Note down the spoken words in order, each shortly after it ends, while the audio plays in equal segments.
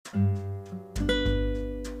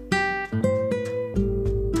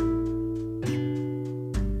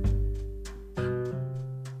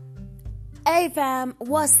Hey fam,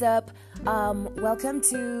 what's up? Welcome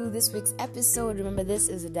to this week's episode. Remember, this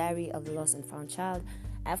is a diary of the lost and found child.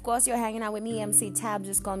 And of course, you're hanging out with me, MC Tab.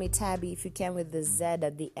 Just call me Tabby if you can, with the Z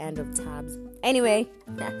at the end of tabs. Anyway,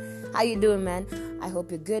 how you doing, man? I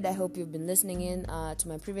hope you're good. I hope you've been listening in to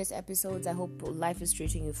my previous episodes. I hope life is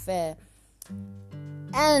treating you fair.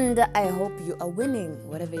 And I hope you are winning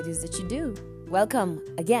whatever it is that you do. Welcome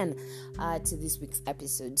again to this week's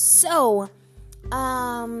episode. So,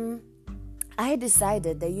 I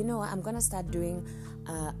decided that, I'm going to start doing,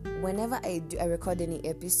 whenever I record any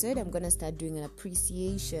episode, I'm going to start doing an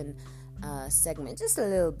appreciation segment, just a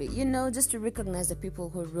little bit, just to recognize the people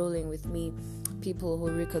who are rolling with me, people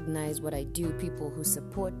who recognize what I do, people who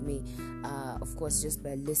support me, of course, just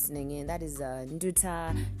by listening in. That is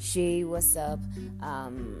Nduta, Shay, what's up?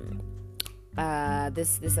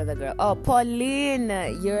 This other girl. Oh, Pauline,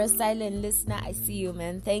 you're a silent listener. I see you,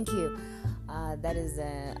 man. Thank you. That is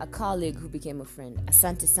a colleague who became a friend.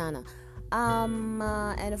 Asante sana.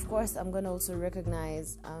 And of course, I'm going to also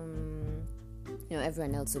recognize,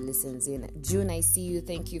 everyone else who listens in. June, I see you.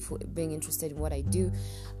 Thank you for being interested in what I do.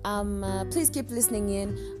 Please keep listening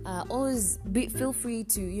in. Always feel free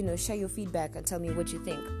to, share your feedback and tell me what you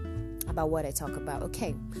think about what I talk about.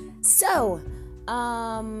 Okay. So,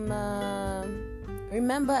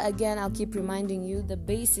 remember, again, I'll keep reminding you, the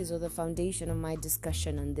basis or the foundation of my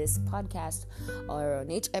discussion on this podcast or on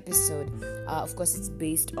each episode, of course, it's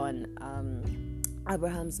based on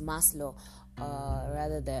Abraham's Maslow,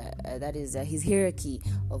 that is his hierarchy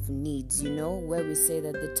of needs, where we say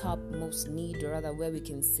that the topmost need, or rather where we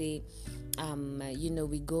can say,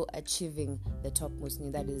 we go achieving the topmost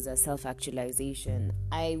need, that is self-actualization.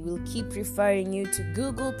 I will keep referring you to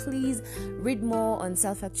Google. Please read more on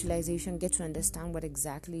self-actualization, get to understand what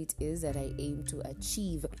exactly it is that I aim to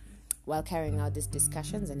achieve while carrying out these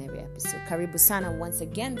discussions in every episode. Karibu sana once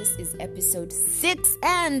again. This is episode 6,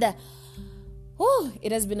 and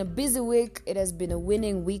it has been a busy week. It has been a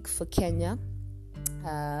winning week for Kenya.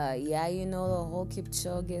 The whole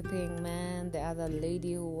Kipchoge thing, man, the other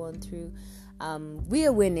lady who won through, we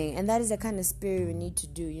are winning, and that is the kind of spirit we need to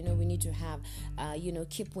do. We need to have,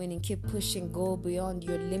 keep winning, keep pushing, go beyond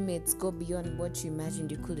your limits, go beyond what you imagined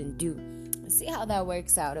you couldn't do. See how that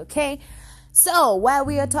works out, okay? So, while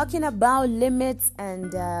we are talking about limits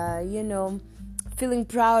and, feeling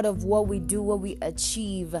proud of what we do, what we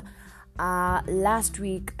achieve, last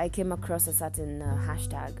week I came across a certain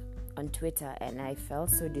hashtag on Twitter, and I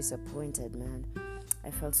felt so disappointed, man. I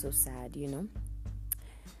felt so sad,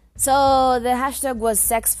 So the hashtag was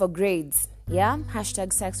sex for grades. Yeah,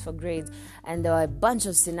 hashtag sex for grades. And there were a bunch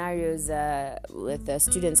of scenarios with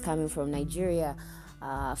students coming from Nigeria,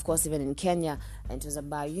 of course, even in Kenya. And it was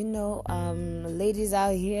about, ladies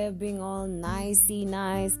out here being all nice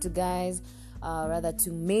to guys, rather to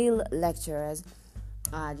male lecturers.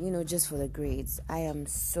 Just for the grades. I am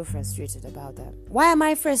so frustrated about that. Why am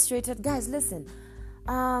I frustrated? Guys, listen.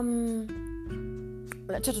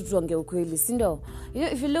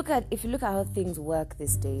 If you look at how things work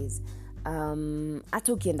these days,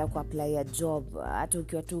 hata ukienda kuapply a job, hata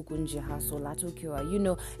ukiwa tu kunje hustle, hata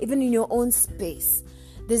ukiwa, even in your own space,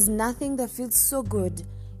 there's nothing that feels so good,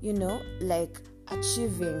 like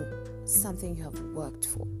achieving something you have worked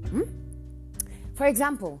for. For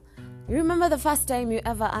example, you remember the first time you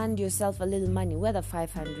ever earned yourself a little money, whether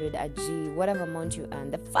 500, a G, whatever amount you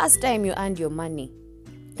earned. The first time you earned your money.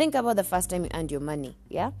 Think about the first time you earned your money,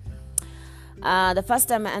 yeah? The first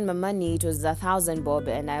time I earned my money, it was 1,000 bob,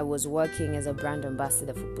 and I was working as a brand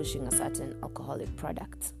ambassador for pushing a certain alcoholic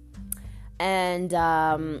product. And,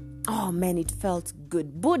 it felt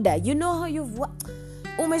good. Buddha, you know how you've worked?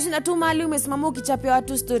 Umeshinda tu mali umesimama ukichapia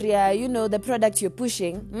watu story ya, the product you're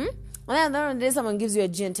pushing, And then someone gives you a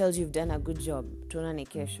G and tells you you've done a good job. Do you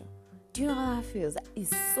know how that feels? That is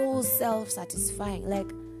so self-satisfying.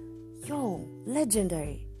 Like,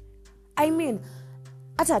 legendary. I mean,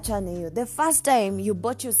 the first time you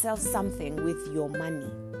bought yourself something with your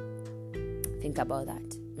money. Think about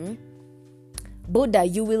that. Buddha,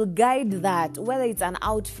 you will guide that. Whether it's an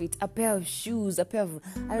outfit, a pair of shoes, a pair of,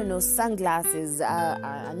 sunglasses,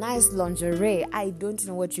 a nice lingerie. I don't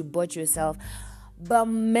know what you bought yourself. But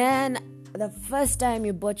man, the first time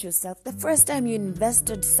you bought yourself, the first time you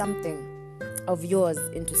invested something of yours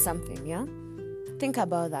into something, yeah? Think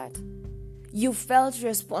about that. You felt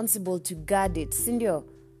responsible to guard it. Sindio,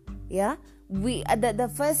 yeah?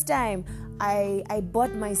 The first time I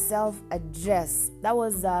bought myself a dress, that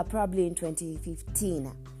was probably in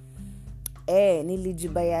 2015.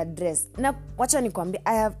 Nilijibaya dress. Now, wacha nikwambie,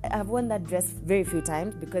 I have worn that dress very few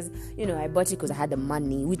times because, I bought it because I had the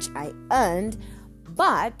money, which I earned.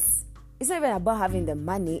 But it's not even about having the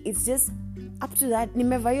money. It's just up to that,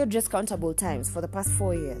 nimevalia dress countable times for the past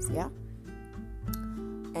 4 years, yeah?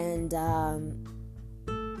 And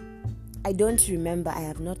I don't remember, I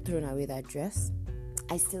have not thrown away that dress.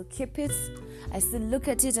 I still keep it. I still look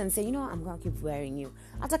at it and say, I'm going to keep wearing you.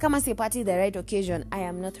 After kama sipati the right occasion, I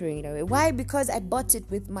am not throwing it away. Why? Because I bought it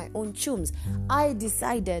with my own chums. I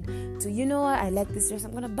decided to, I like this dress,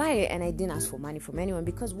 I'm going to buy it. And I didn't ask for money from anyone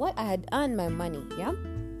because what? I had earned my money, yeah?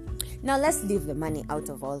 Now let's leave the money out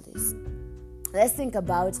of all this. Let's think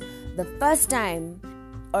about the first time,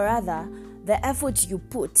 or rather, the effort you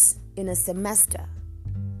put in a semester.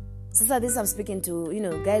 So this I'm speaking to,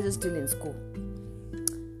 guys who are still in school.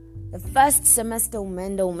 The first semester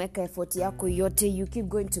umeenda umeka effort yako yote, you keep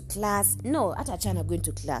going to class. No, hata achana going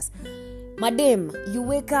to class. Madam, you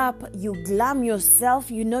wake up, you glam yourself,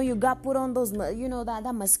 you got put on those,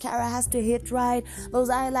 that mascara has to hit right, those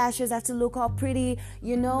eyelashes have to look all pretty,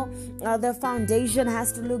 the foundation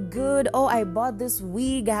has to look good. Oh, I bought this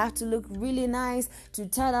wig, I have to look really nice to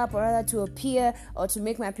turn up or rather to appear or to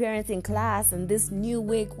make my appearance in class, and this new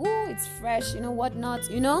wig, it's fresh, whatnot,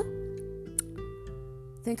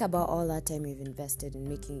 Think about all that time you've invested in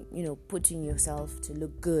making, putting yourself to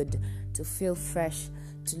look good, to feel fresh,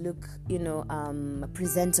 to look,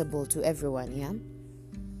 presentable to everyone, yeah?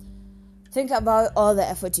 Think about all the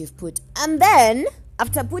effort you've put. And then,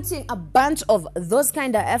 after putting a bunch of those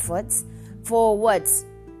kind of efforts for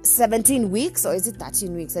 17 weeks? Or is it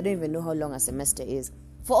 13 weeks? I don't even know how long a semester is.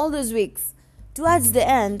 For all those weeks, towards the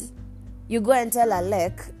end, you go and tell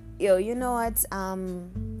Alec, you know what,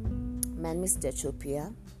 man, Mr.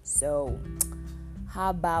 Chopia, so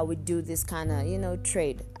how about we do this kind of,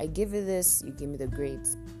 trade? I give you this, you give me the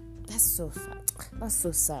grades. That's so sad. That's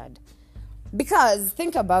so sad. Because,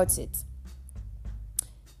 think about it.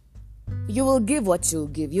 You will give what you'll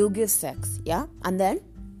give. You'll give sex, yeah? And then,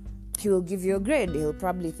 he will give you a grade. He'll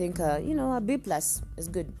probably think, a B plus is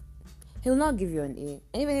good. He'll not give you an A.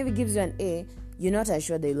 And even if he gives you an A, you're not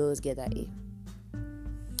assured that you'll always get that A.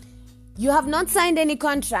 You have not signed any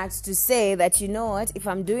contracts to say that, if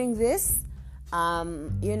I'm doing this, I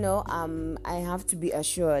have to be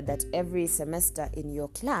assured that every semester in your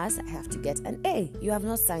class, I have to get an A. You have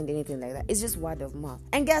not signed anything like that. It's just word of mouth.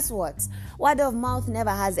 And guess what? Word of mouth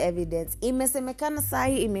never has evidence. Imesemekana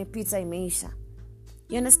sahi, imepita, imeisha.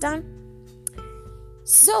 You understand?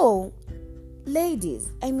 So, ladies,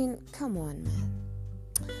 come on, man.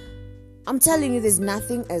 I'm telling you, there's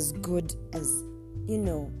nothing as good as,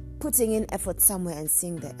 putting in effort somewhere and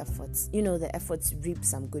seeing the efforts. The efforts reap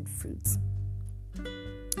some good fruits.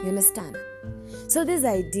 You understand? So this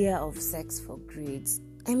idea of sex for grades.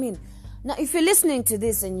 Now if you're listening to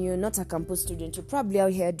this and you're not a campus student, you're probably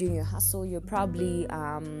out here doing your hustle. You're probably,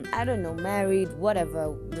 married,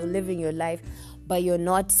 whatever. You're living your life, but you're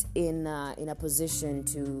not in a position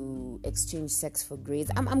to exchange sex for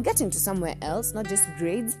grades. I'm getting to somewhere else, not just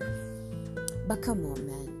grades. But come on,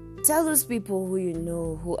 man. Tell those people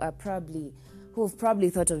who have probably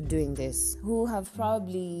thought of doing this, who have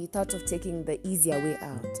probably thought of taking the easier way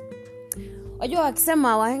out. Wajua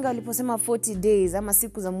wakisema wahenga waliposema 40 days ama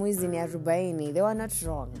siku za mwezi ni 40, they were not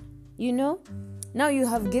wrong. Now you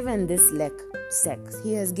have given this sex.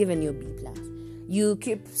 He has given you B+. You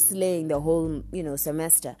keep slaying the whole,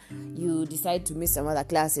 semester. You decide to miss some other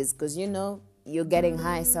classes because, you're getting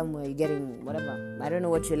high somewhere, you're getting whatever. I don't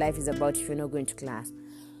know what your life is about if you're not going to class.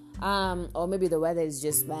 Or maybe the weather is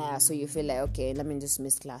just bad, so you feel like, okay, let me just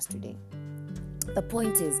miss class today. The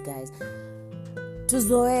point is, guys,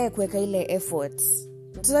 tuzoe kuweka ile efforts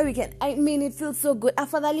so we can, it feels so good.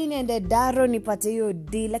 Afadhali niende daro nipate hiyo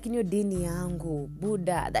D, lakini hiyo D ni yangu,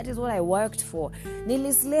 Buddha. That is what I worked for.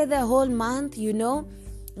 Nilislay the whole month,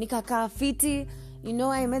 nikakaa fiti.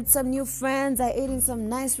 I met some new friends. I ate in some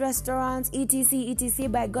nice restaurants, etc.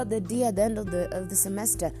 But I got the D at the end of the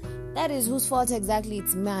semester. That is whose fault exactly?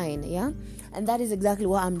 It's mine, yeah? And that is exactly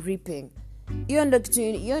what I'm reaping. Hiyo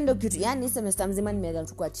ndo kitu, yani semester mzima nimeweza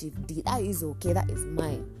tu achieve D. That is okay, that is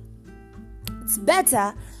mine. It's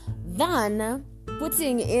better than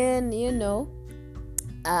putting in,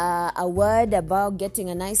 a word about getting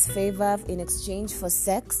a nice favor in exchange for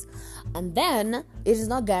sex. And then, it is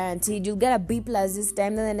not guaranteed. You'll get a B+ this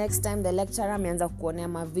time. Then the next time, the lecturer ameanza kuonea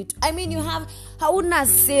mavitu. You have, hauna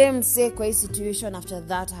same say kwa hii situation after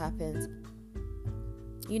that happens.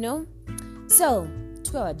 So,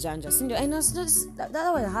 tuwe wajanja. Sindio? And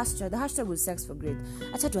that was the hashtag was sex for grades.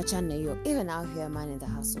 Acha tuachane hiyo. Even out here, man, in the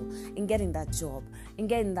hustle. In getting that job. In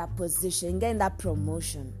getting that position. In getting that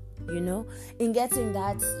promotion. In getting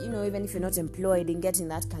that, even if you're not employed, in getting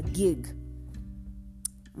that gig.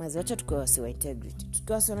 Maziwacha tukiwa wasi wa integrity,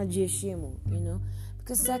 tukiwa wasi wanajiheshimu,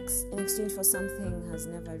 because sex in exchange for something has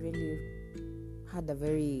never really had a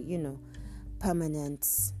very, permanent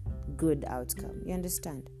good outcome. You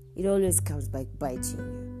understand? It always comes back biting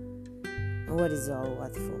you. And what is it all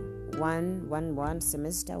worth for? One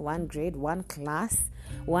semester, one grade, one class,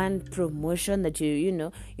 one promotion that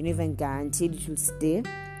you're even guaranteed to stay.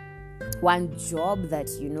 One job that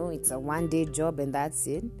it's a one-day job and that's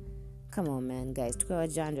it. Come on, man, guys.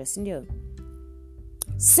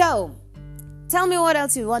 So, tell me what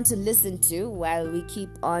else you want to listen to while we keep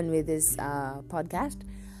on with this podcast.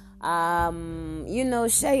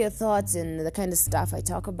 Share your thoughts and the kind of stuff I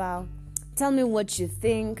talk about. Tell me what you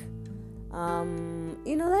think.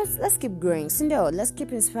 Let's keep growing. Sindo, let's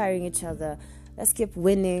keep inspiring each other. Let's keep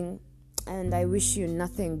winning. And I wish you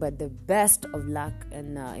nothing but the best of luck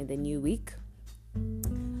in the new week.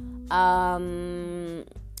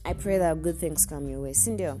 I pray that good things come your way.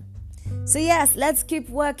 Sindo. So yes, let's keep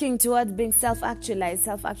working towards being self-actualized.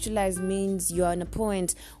 Self-actualized means you're on a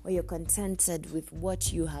point where you're contented with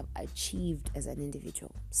what you have achieved as an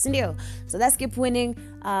individual. Sindio. So let's keep winning.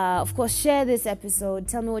 Of course, share this episode.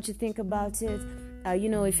 Tell me what you think about it.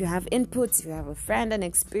 If you have inputs, if you have a friend, an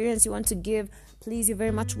experience you want to give, please, you're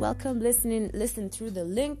very much welcome. Listen through the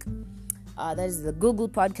link. That is the Google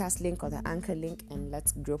Podcast link or the Anchor link, and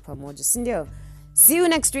let's grow more. Sindio. See you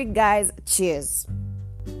next week, guys. Cheers.